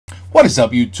is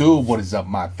up, YouTube? What is up,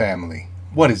 my family?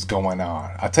 What is going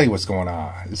on? I'll tell you what's going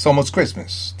on. It's almost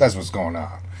Christmas. That's what's going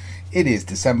on. It is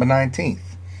December 19th.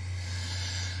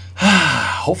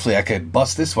 Hopefully I could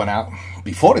bust this one out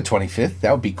before the 25th.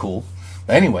 That would be cool.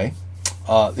 But anyway,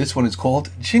 this one is called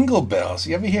Jingle Bells.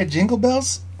 You ever hear Jingle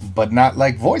Bells? But not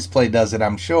like VoicePlay does it,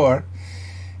 I'm sure.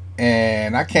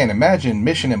 And I can't imagine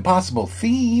Mission Impossible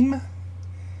theme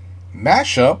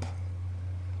mashup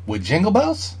with Jingle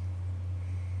Bells.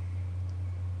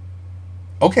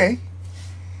 Okay.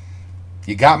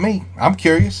 You got me. I'm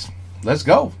curious. Let's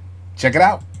go. Check it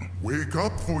out. Wake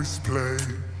up,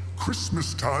 VoicePlay.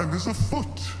 Christmas time is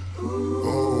afoot.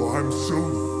 Oh, I'm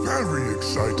so very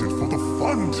excited for the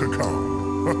fun to come.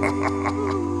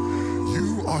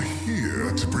 You are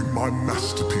here to bring my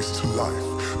masterpiece to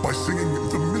life by singing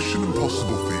the Mission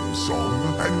Impossible theme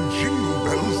song and Jingle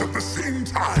Bells at the same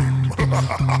time.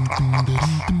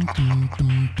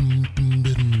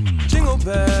 Jingle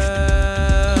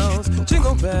bells,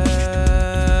 jingle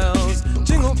bells,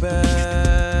 jingle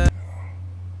bells.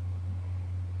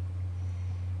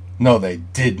 No, they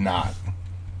did not.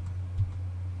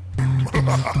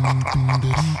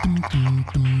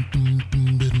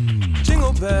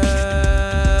 Jingle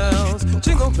bells,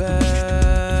 jingle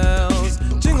bells,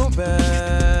 jingle bells, jingle bells.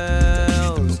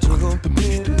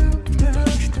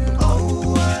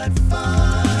 Oh, what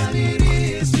fun it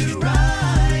is to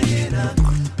ride in a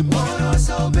one-horse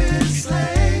open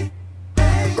sleigh.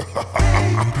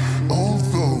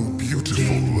 Although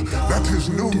beautiful, that is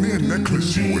no mere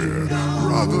necklace you wear,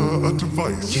 rather a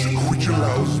device which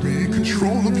allows me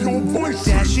control of your voice.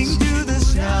 Dashing through the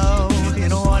snow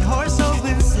in a one-horse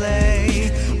open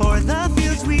sleigh, o'er the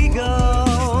fields we go,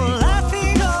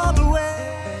 laughing all the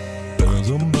way. Bells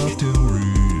on bobtail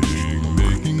ring,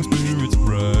 making spirits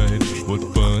bright. What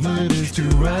fun it is to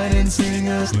ride and sing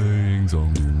a sleighing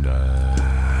song tonight.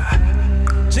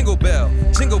 Jingle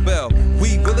bell,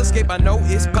 we will escape, I know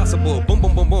it's possible. Boom,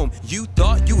 boom, boom, boom. You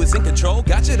thought you was in control,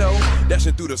 gotcha though.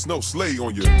 Dashing through the snow, sleigh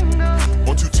on you.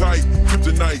 On too tight,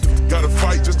 kryptonite. Gotta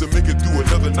fight just to make it through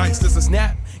another night. This a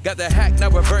snap, got the hack, now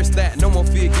reverse that. No more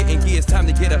fear getting gear, it's time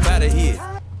to get up out of here.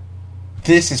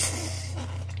 This is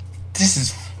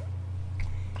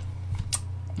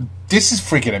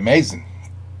freaking amazing.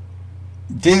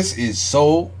 This is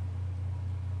so,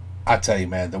 I tell you,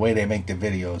 man, the way they make the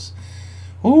videos.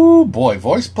 Ooh, boy,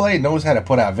 VoicePlay knows how to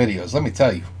put out videos, let me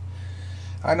tell you.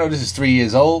 I know this is 3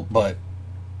 years old, but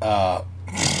the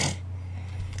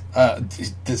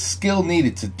skill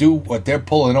needed to do what they're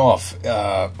pulling off,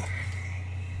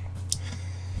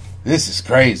 this is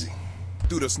crazy.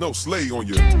 Through the snow, sleigh on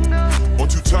you. On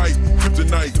too tight,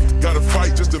 kryptonite. Gotta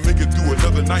fight just to make it through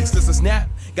another night. This a snap,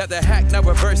 got the hack, now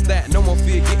reverse that. No more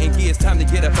fear getting gear, it's time to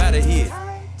get up out of here.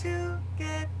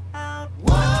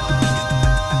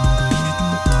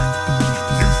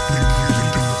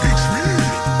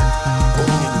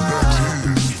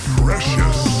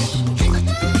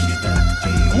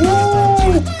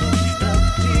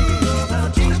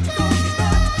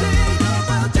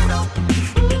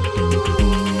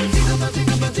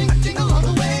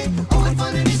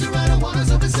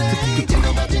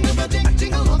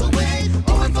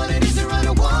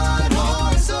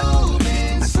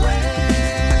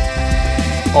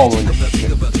 Holy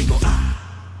shit.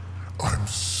 I'm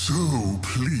so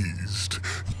pleased.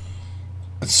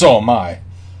 So am I.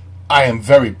 I am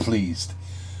very pleased.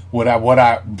 What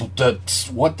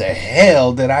the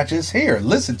hell did I just hear?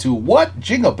 Listen to what?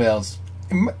 Jingle Bells.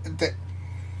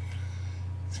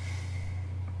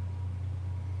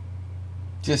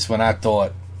 Just when I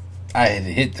thought I had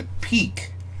hit the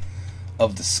peak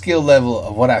of the skill level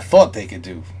of what I thought they could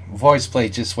do,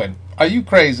 VoicePlay just went, are you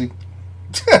crazy?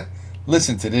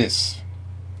 Listen to this.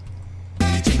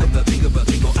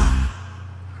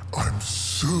 I'm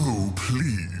so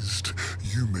pleased.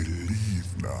 You may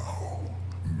leave now.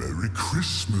 Merry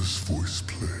Christmas,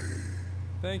 VoicePlay.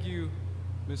 Thank you,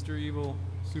 Mr. Evil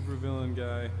Supervillain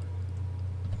Guy.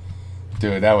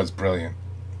 Dude, that was brilliant.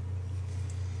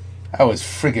 That was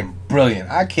freaking brilliant.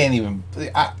 I can't even...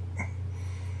 you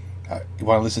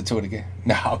want to listen to it again?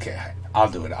 No, okay.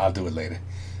 I'll do it. I'll do it later.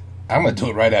 I'm going to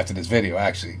do it right after this video,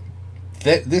 actually.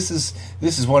 This is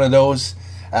one of those...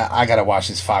 I got to watch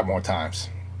this 5 more times.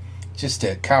 Just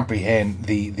to comprehend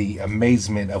the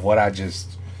amazement of what I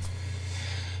just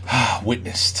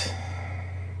witnessed.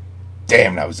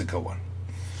 Damn, that was a good one.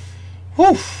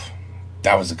 Whew.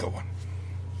 That was a good one.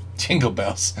 Jingle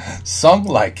Bells. Sung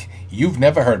like you've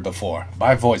never heard before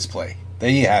by VoicePlay.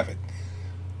 There you have it.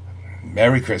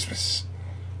 Merry Christmas.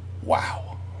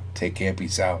 Wow. Take care.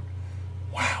 Peace out.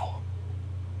 Wow.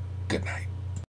 Good night.